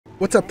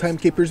What's up,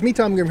 Timekeepers? Me,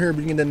 Tom Grim here,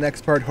 bringing the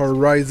next part,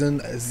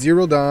 Horizon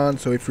Zero Dawn.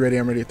 So if you're ready,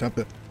 I'm ready. Time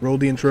to roll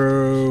the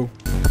intro.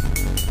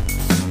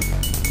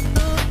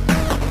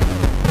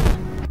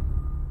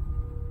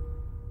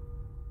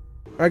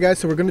 Alright guys,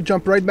 so we're going to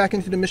jump right back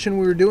into the mission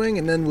we were doing,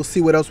 and then we'll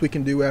see what else we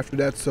can do after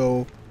that.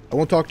 So I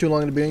won't talk too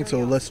long in the beginning, so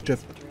let's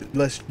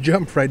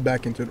jump right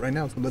back into it right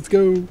now. So let's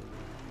go.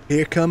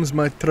 Here comes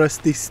my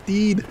trusty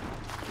steed.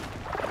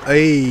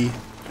 Hey.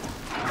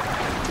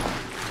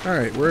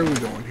 Alright, where are we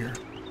going here?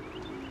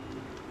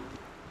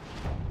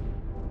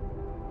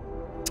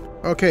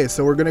 Okay,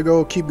 so we're gonna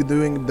go keep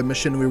doing the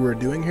mission we were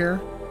doing here.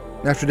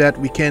 And after that,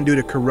 we can do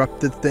the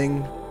corrupted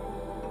thing.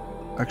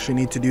 Actually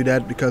need to do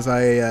that because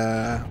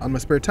on my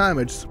spare time,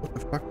 what the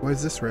fuck, why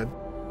is this red?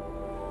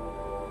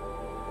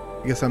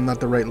 I guess I'm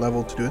not the right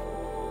level to do it.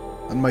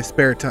 On my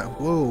spare time,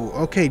 whoa,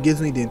 okay, it gives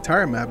me the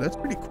entire map, that's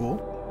pretty cool.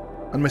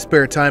 On my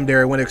spare time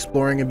there, I went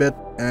exploring a bit,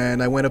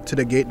 and I went up to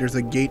the gate. There's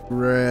a gate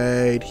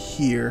right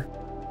here.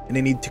 And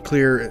I need to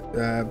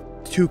clear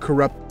 2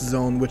 corrupt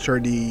zone, which are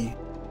the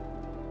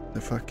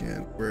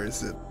fucking, where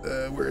is it?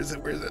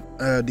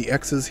 The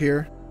X's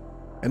here.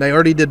 And I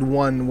already did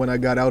one when I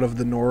got out of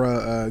the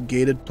Nora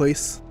gated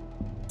place.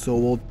 So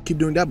we'll keep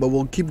doing that, but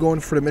we'll keep going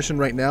for the mission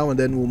right now, and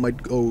then we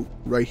might go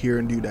right here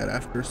and do that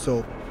after.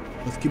 So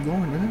let's keep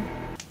going,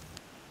 man.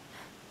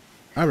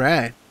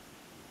 Alright.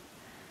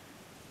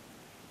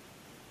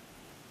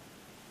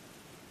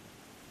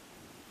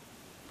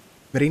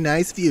 Very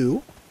nice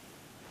view.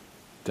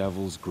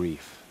 Devil's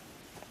Grief.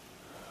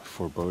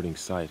 Foreboding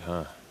sight,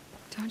 huh?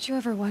 Don't you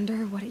ever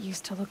wonder what it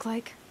used to look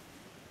like?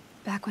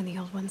 Back when the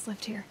old ones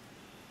lived here.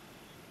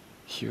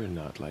 You're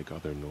not like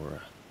other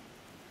Nora.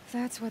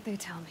 That's what they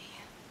tell me.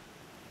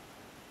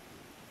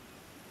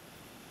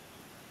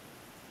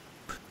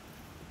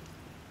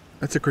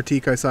 That's a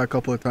critique I saw a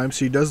couple of times.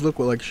 She does look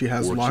like she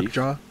has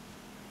lockjaw.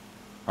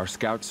 Our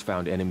scouts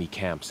found enemy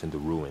camps in the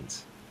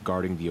ruins,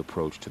 guarding the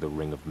approach to the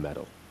Ring of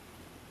Metal.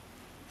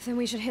 Then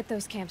we should hit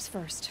those camps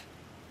first.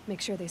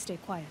 Make sure they stay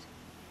quiet.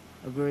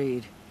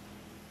 Agreed.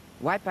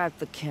 Wipe out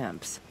the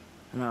camps,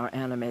 and our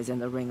enemies in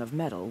the Ring of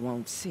Metal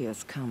won't see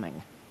us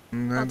coming.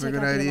 That's a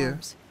good idea.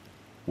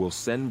 We'll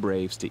send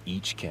Braves to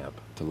each camp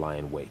to lie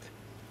in wait.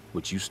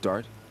 Which you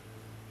start,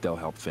 they'll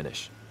help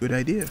finish. Good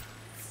idea.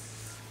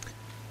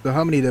 So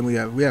how many then we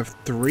have? We have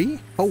 3?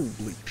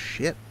 Holy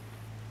shit.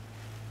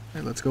 Hey,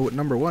 let's go with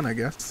number 1, I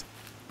guess.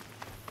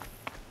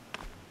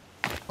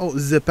 Oh,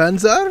 the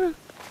Panzer?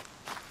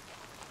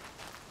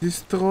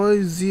 Destroy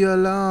the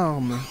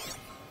alarm.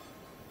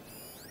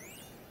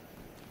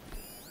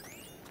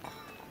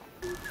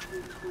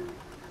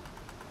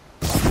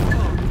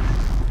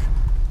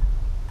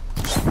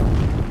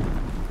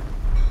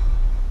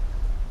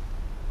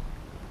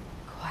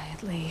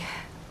 Quietly.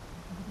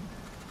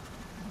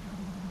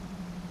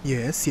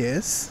 Yes,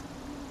 yes.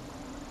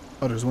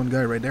 Oh, there's one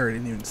guy right there. I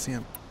didn't even see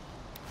him.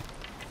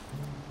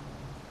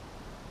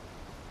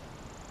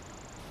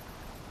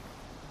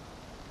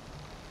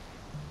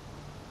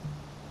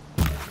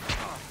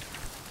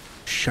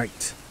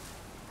 Shite.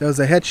 That was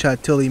a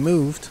headshot till he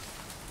moved.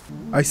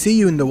 I see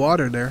you in the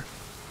water there.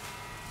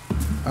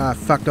 Ah,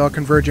 fuck, they're all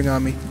converging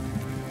on me.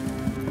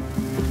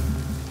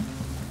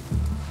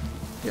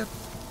 Yep.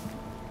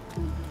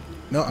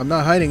 No, I'm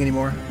not hiding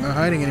anymore. I'm not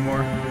hiding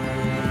anymore.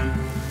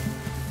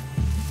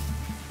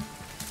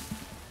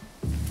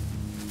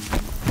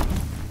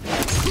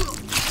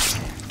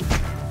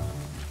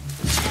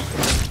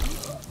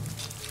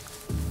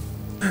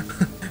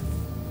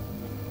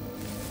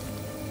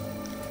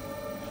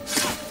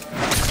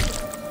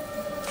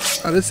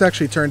 Oh, this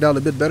actually turned out a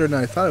bit better than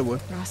I thought it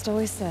would. Rost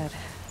always said,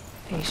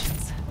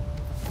 patience.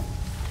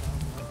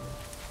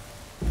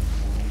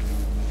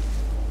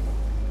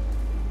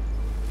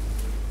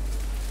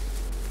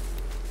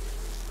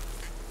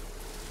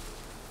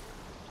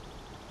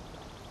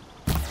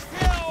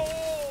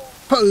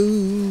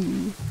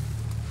 Oh.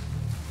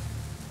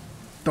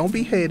 Don't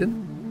be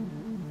hating.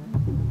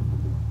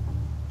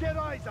 Get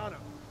eyes on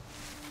him.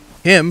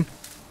 Him?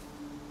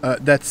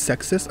 That's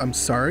sexist. I'm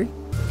sorry.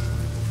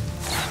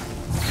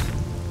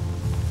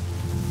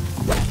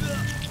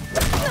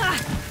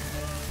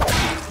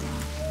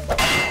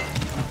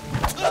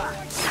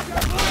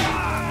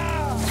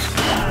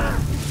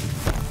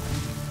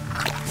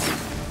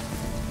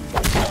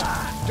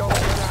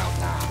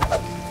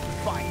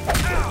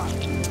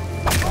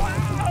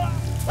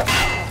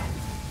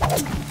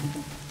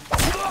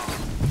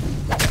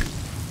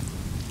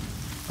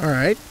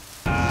 Alright.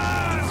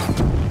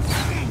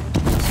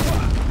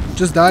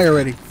 Just die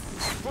already.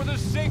 For the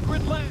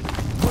sacred land.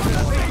 For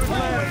the sacred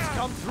lands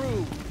come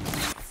through.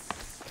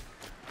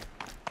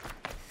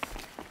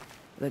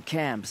 The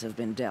camps have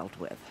been dealt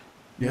with.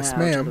 Yes, now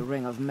ma'am. to the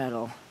Ring of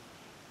Metal.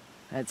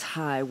 Its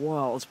high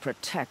walls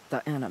protect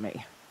the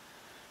enemy.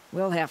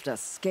 We'll have to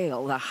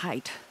scale the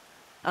height.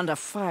 Under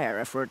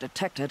fire if we're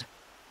detected.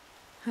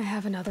 I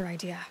have another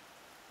idea.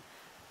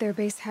 Their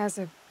base has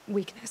a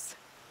weakness.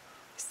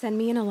 Send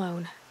me in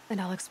alone, and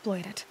I'll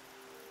exploit it.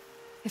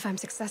 If I'm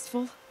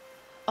successful,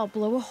 I'll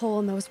blow a hole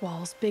in those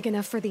walls big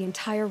enough for the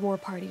entire war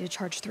party to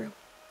charge through.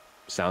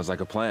 Sounds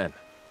like a plan.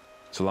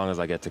 So long as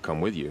I get to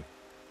come with you.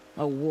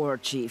 A war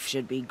chief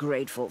should be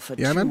grateful for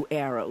Yeah, two man?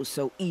 arrows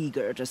so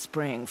eager to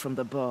spring from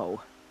the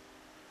bow.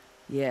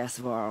 Yes,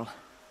 Varl.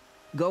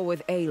 Go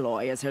with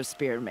Aloy as her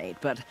spearmate,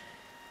 but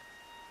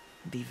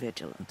be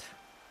vigilant.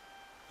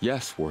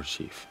 Yes, War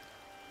Chief.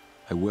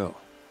 I will.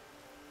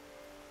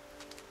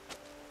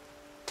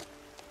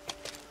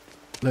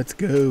 Let's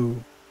go.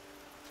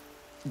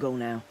 Go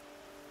now.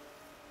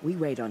 We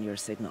wait on your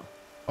signal.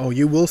 Oh,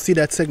 you will see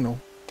that signal.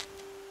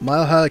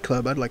 Mile High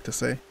Club, I'd like to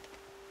say.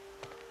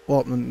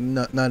 Well,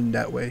 not in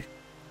that way.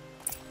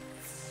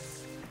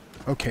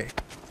 Okay.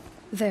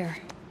 There.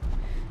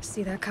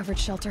 See that covered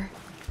shelter?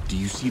 Do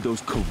you see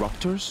those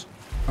corruptors?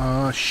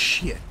 Oh,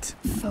 shit.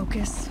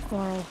 Focus,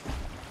 Varl.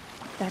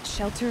 That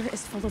shelter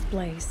is full of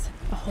blaze.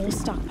 A whole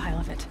stockpile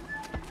of it.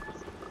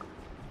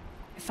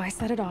 If I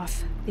set it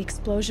off, the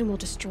explosion will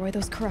destroy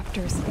those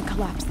corruptors and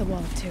collapse the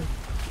wall too.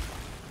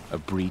 A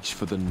breach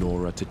for the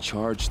Nora to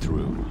charge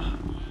through.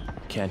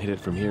 Can't hit it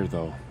from here,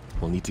 though.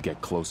 We'll need to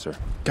get closer.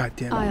 God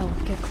damn it. I'll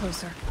get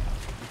closer.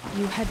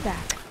 You head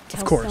back.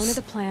 Tell course. Sona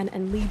the plan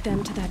and lead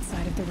them to that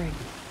side of the ring.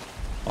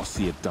 I'll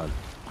see it done.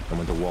 And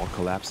when the wall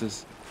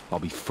collapses, I'll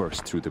be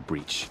first through the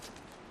breach.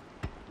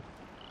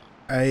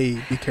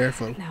 Hey, be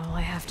careful. Now all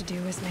I have to do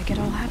is make it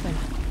all happen.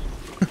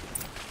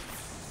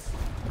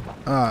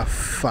 Ah,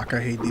 fuck,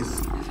 I hate these.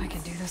 If I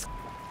can do this.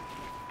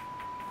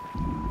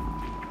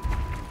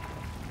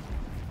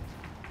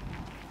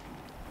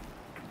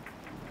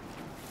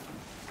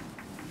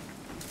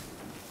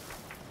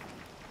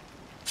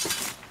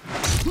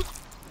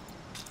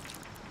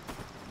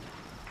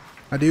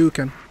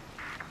 Hadouken.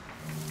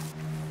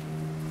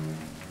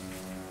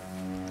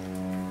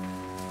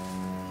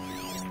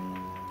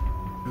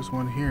 There's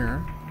one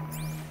here.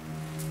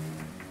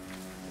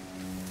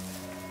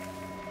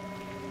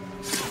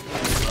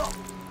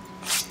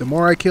 The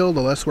more I kill,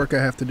 the less work I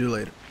have to do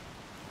later.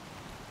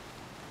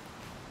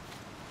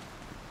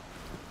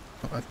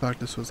 Oh, I thought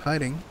this was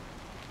hiding.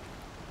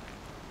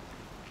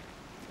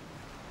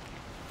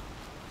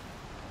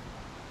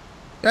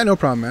 Yeah, no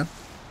problem, man.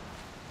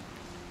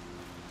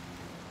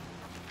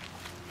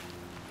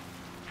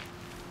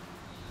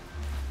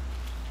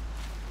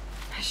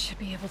 I should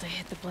be able to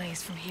hit the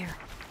blaze from here.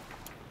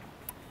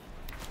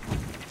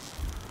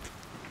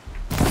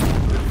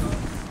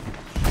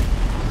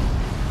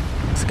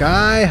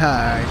 Sky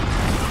high.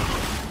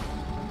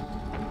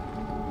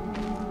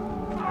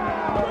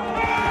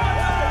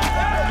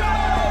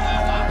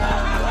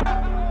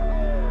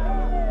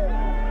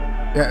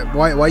 Yeah,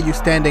 why are you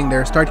standing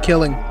there? Start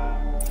killing.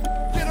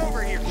 Get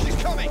over here. She's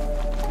coming.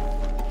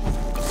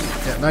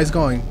 Yeah, nice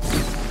going.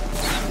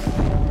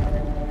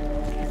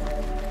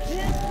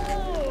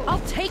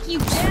 I'll take you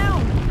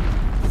down!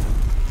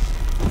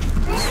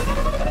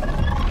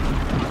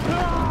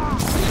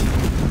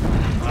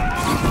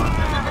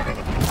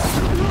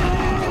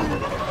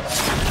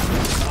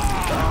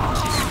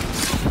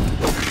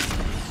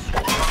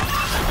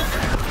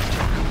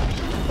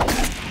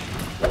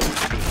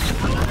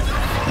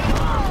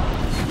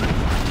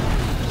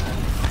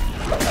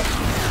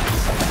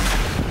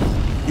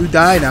 You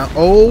die now.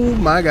 Oh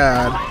my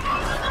god.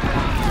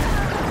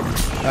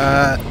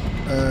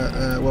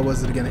 What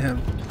was it again? Him.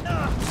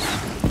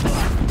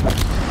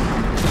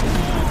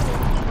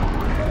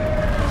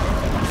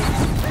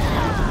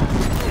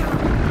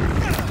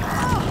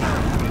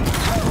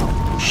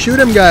 Shoot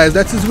him, guys.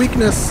 That's his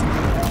weakness.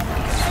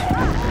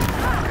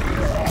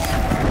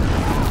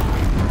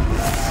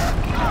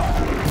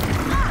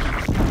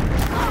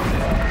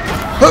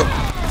 Huh.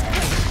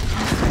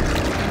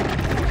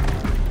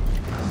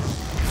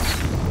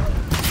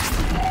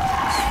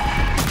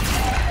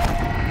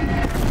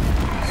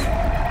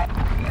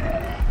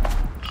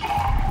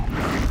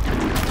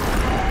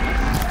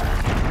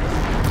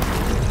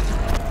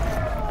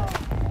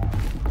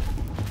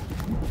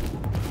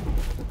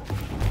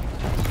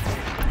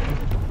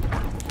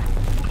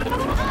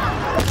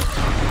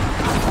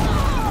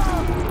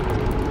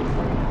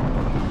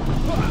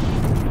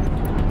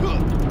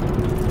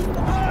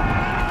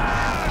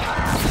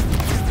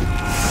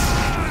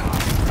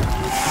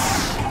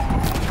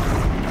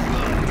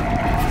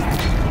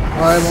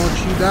 Why won't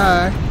you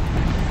die?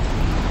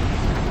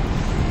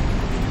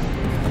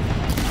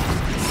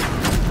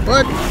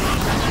 What?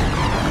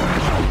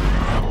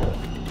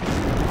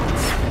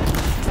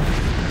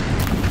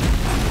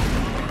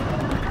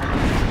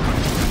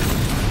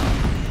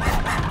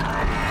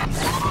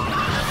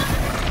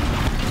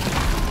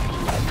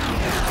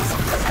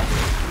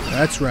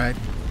 That's right.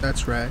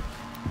 That's right.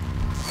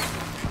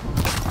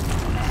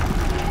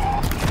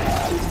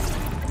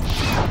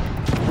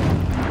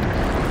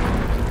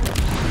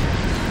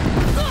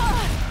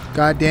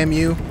 God damn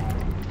you.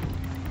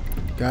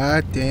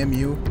 God damn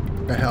you.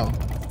 The hell.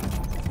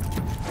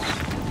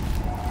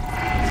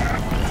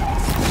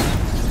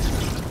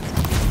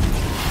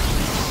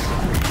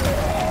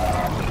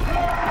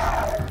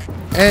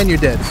 And you're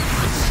dead.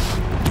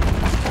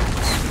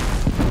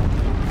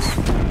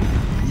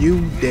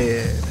 You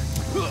dead.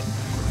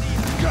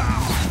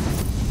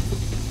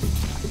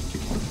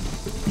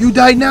 You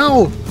die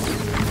now!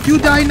 You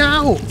die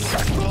now!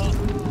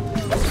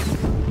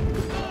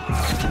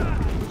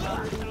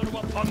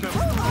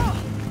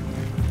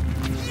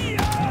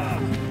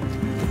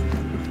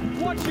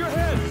 Watch your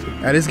heads!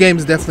 Yeah, this game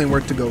is definitely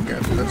worth to go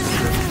get. That's for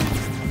sure.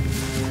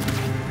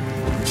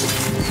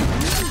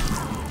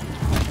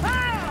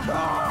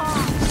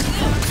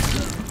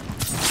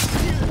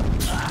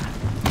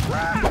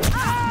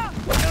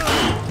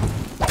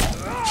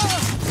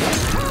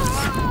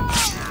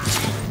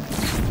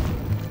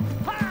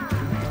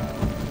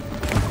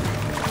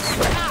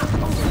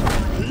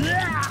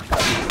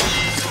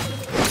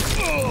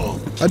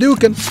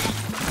 Hadouken!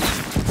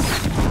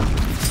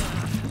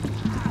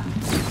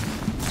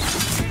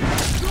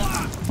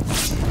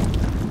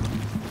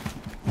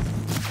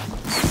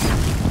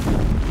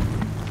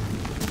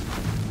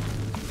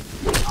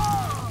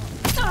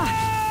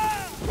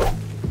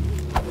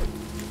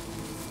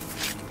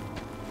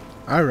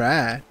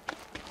 Alright.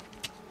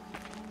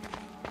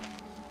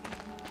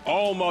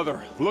 All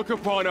Mother, look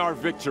upon our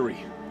victory.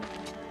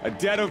 A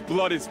debt of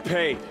blood is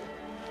paid.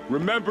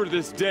 Remember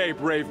this day,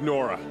 brave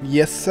Nora.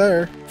 Yes,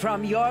 sir.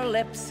 From your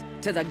lips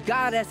to the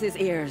goddess's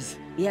ears.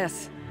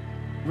 Yes,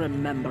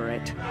 remember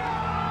it.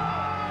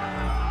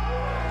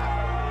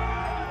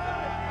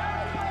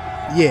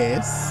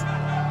 Yes.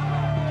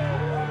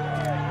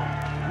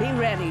 Be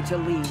ready to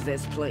leave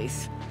this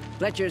place.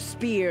 Let your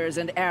spears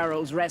and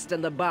arrows rest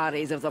in the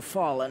bodies of the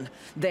fallen.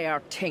 They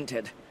are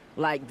tainted,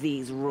 like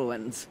these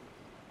ruins.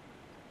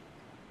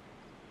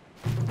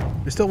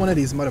 There's still one of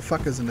these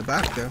motherfuckers in the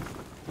back, though.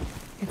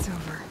 It's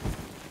over.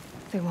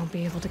 They won't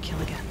be able to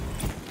kill again.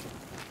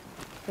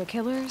 The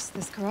killers,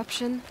 this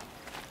corruption,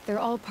 they're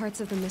all parts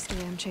of the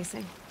mystery I'm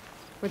chasing.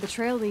 Where the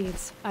trail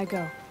leads, I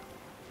go.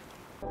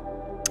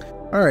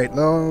 Alright,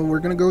 well, we're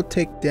gonna go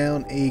take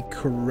down a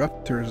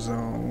corruptor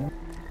zone.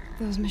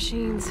 Those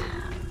machines,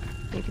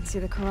 you can see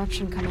the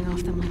corruption coming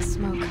off them like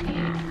smoke.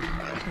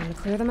 Time to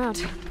clear them out.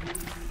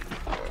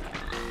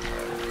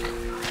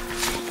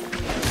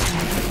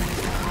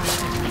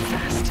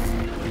 Fast.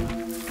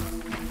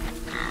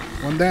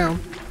 One down.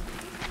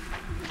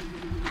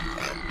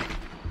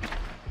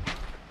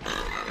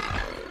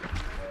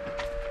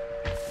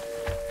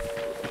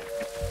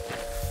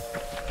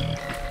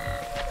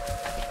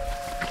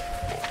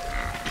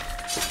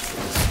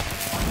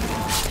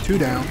 Two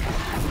down.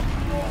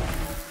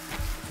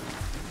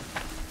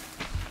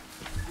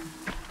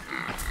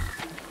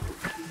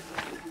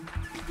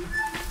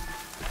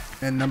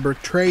 And number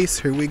trace,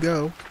 here we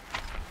go.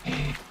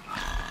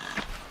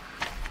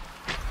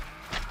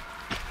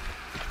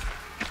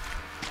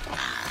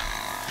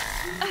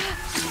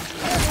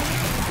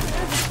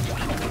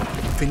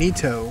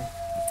 Finito.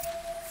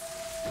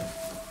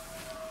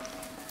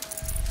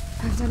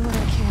 I've done what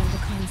I can to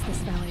cleanse this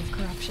valley of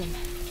corruption.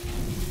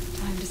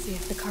 Time to see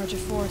if the Carja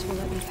force will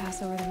let me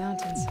pass over the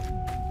mountains.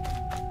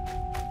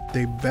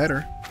 They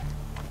better.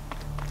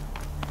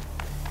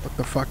 What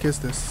the fuck is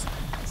this?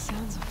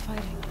 Sounds of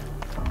fighting.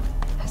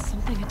 Has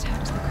something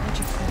attacked the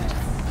Carja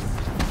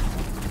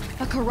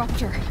fort? A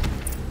corruptor.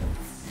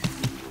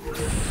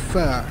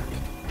 Fuck.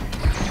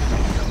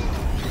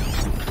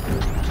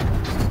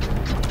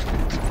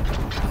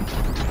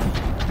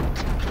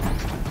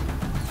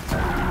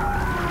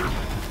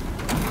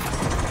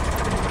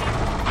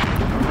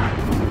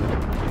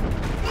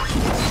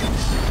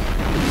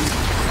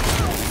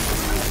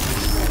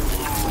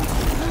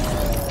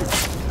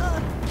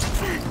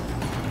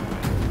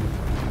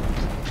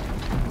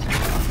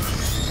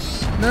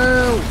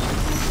 No!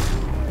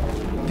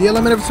 The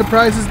element of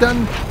surprise is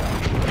done.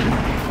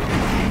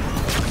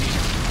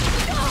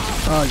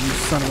 Oh, you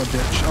son of a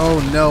bitch.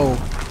 Oh no.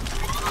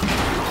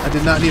 I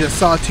did not need a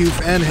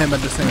sawtooth and him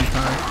at the same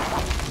time.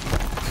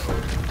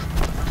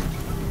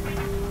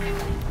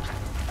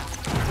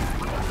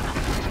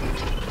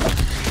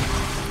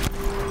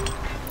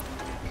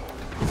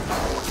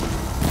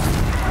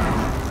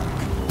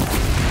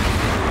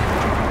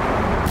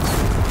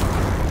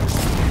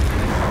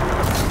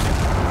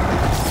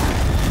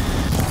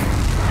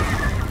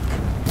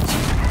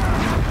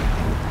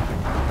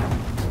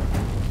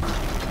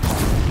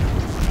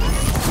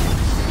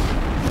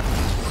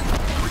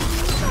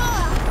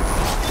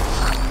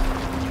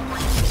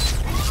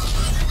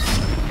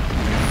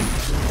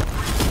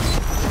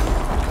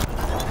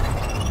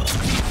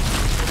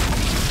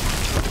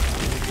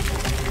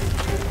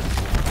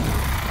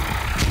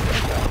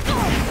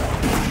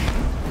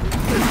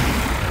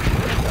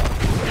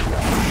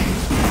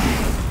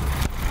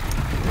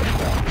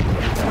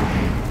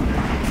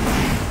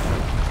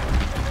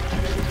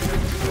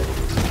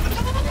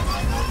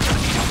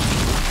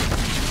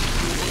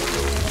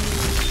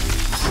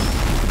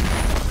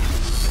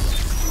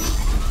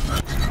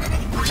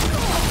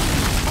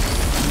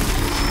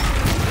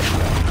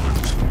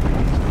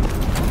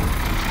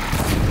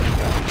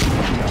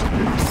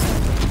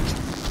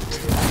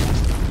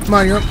 Come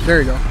on, you're up.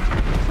 There you go.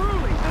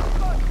 Truly, the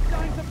sun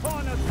shines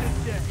upon us this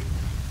day.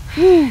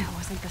 It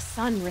wasn't the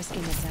sun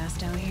risking its ass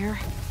down here.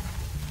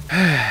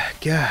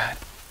 God.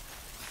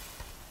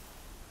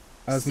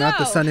 That was not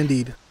the sun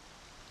indeed.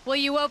 Will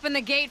you open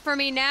the gate for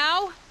me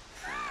now?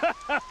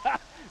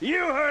 You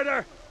heard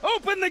her!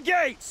 Open the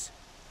gates!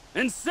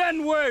 And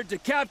send word to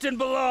Captain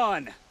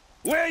Balon!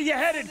 Where you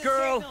headed,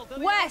 girl?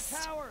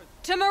 West!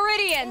 To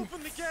Maridian!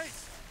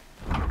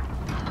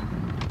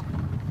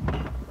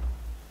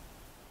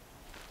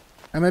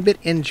 I'm a bit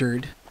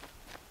injured.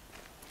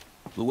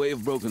 The Way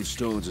of Broken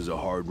Stones is a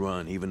hard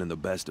run, even in the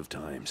best of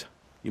times.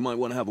 You might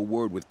want to have a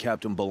word with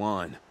Captain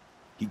Balon.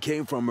 He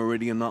came from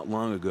Maridian not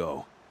long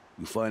ago.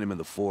 You find him in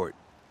the fort,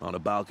 on a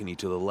balcony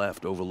to the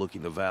left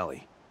overlooking the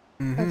valley.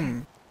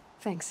 Okay,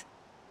 thanks.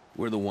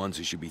 We're the ones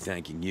who should be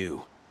thanking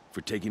you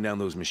for taking down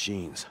those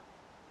machines.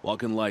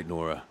 Walk in light,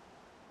 Nora.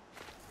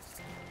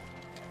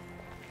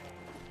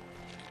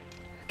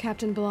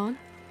 Captain Balon,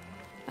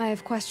 I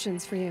have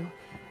questions for you.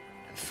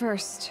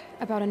 First,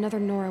 about another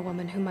Nora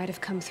woman who might have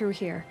come through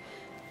here.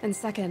 And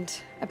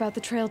second, about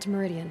the trail to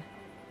Maridian.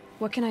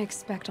 What can I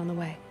expect on the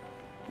way?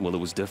 Well, it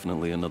was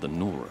definitely another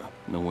Nora.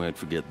 No way I'd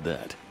forget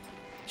that.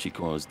 She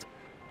caused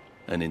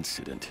an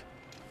incident.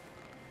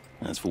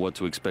 As for what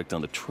to expect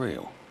on the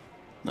trail,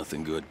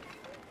 nothing good.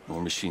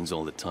 More machines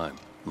all the time,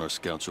 and our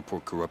scouts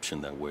report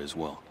corruption that way as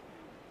well.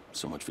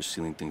 So much for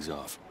sealing things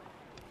off.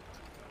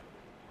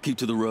 Keep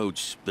to the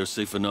roads. They're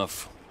safe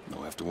enough.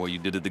 Though after what you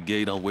did at the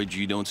gate, I'll wager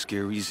you don't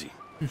scare easy.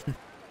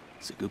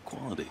 It's a good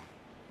quality.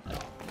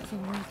 The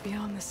world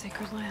beyond the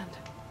sacred land.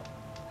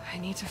 I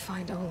need to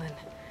find Olin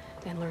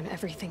and learn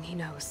everything he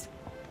knows.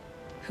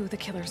 Who the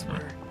killers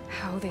were,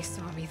 how they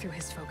saw me through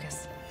his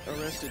focus.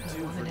 Arrested Who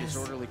too Olin for is,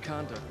 disorderly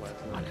conduct last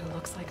one night. who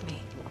looks like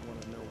me.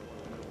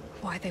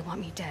 Why they want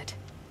me dead.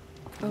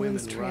 Women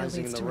Olin's trail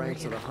rising in leads the to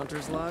ranks of Maridian. the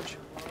Hunter's Lodge.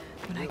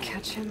 When I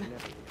catch him,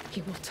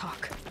 he will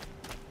talk.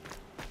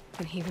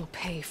 And he will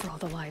pay for all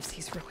the lives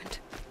he's ruined.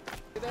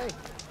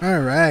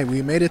 Alright,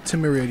 we made it to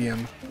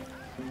Maridian.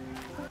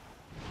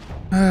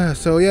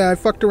 So yeah, I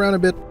fucked around a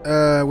bit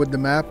with the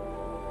map.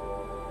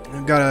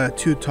 I got a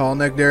 2 tall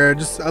neck there.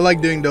 I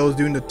like doing those,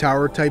 doing the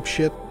tower type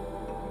shit.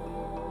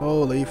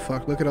 Holy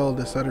fuck, look at all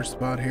this other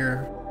spot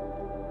here.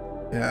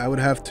 Yeah, I would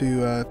have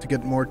to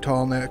get more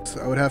tall necks,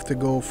 I would have to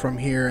go from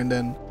here and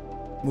then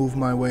move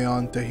my way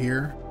on to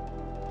here.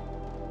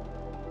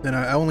 Then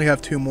I only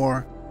have 2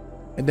 more.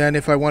 And then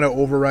if I want to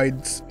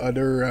override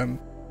other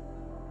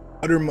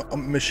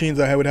machines,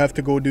 I would have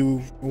to go do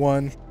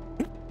 1,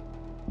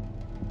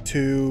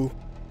 2,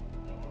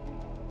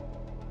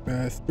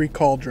 3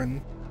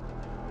 cauldron.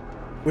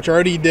 Which I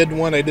already did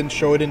one, I didn't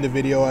show it in the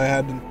video.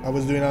 I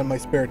was doing it on my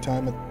spare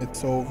time.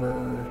 It's over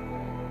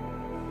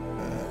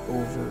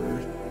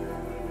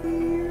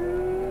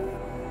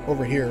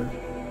here.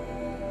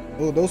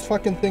 Oh, those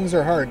fucking things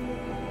are hard.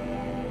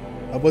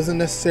 I wasn't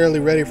necessarily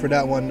ready for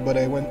that one, but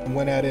I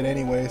went at it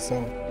anyway, so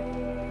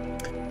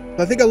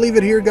I think I'll leave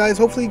it here, guys.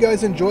 Hopefully you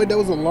guys enjoyed. That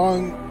was a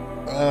long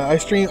I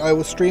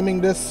was streaming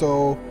this,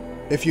 so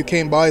if you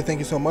came by, thank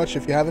you so much.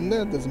 If you haven't,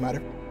 that doesn't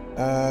matter.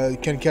 You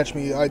can catch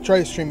me. I try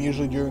to stream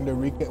usually during the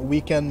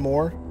weekend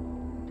more,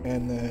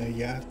 and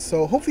yeah.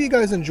 So hopefully you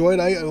guys enjoyed.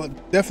 I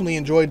definitely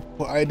enjoyed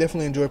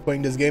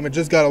playing this game. It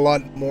just got a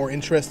lot more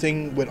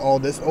interesting with all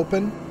this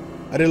open.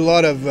 I did a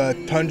lot of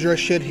tundra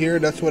shit here.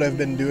 That's what I've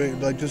been doing,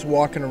 like just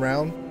walking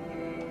around.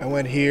 I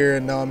went here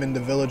and now I'm in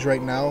the village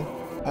right now.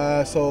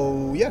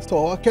 So yeah,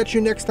 so I'll catch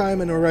you next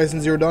time in Horizon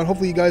Zero Dawn.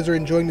 Hopefully you guys are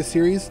enjoying the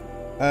series.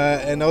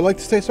 And I would like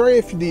to say sorry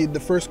if the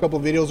first couple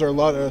of videos are a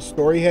lot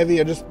story heavy.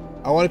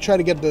 I want to try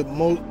to get the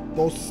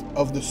most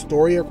of the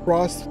story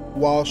across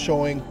while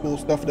showing cool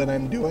stuff that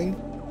I'm doing.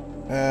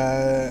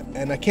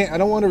 And I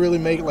don't want to really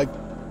make like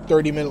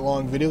 30-minute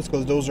long videos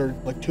because those are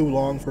like too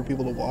long for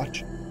people to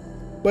watch.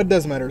 But it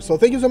doesn't matter. So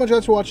thank you so much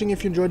guys for watching.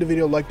 If you enjoyed the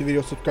video, like the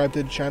video, subscribe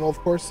to the channel, of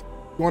course.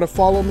 If you want to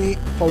follow me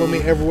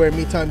everywhere.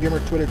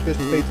 MeTimeGamer, Twitter, Twitch,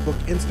 Facebook,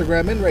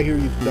 Instagram, and right here,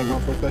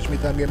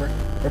 youtube.com/MeTimeGamer.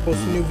 I post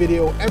a new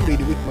video every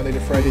week, Monday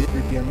to Friday,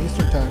 3 p.m.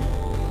 Eastern Time.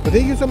 But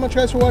thank you so much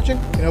guys for watching,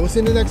 and I will see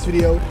you in the next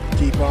video.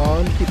 Keep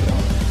on keeping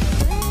on.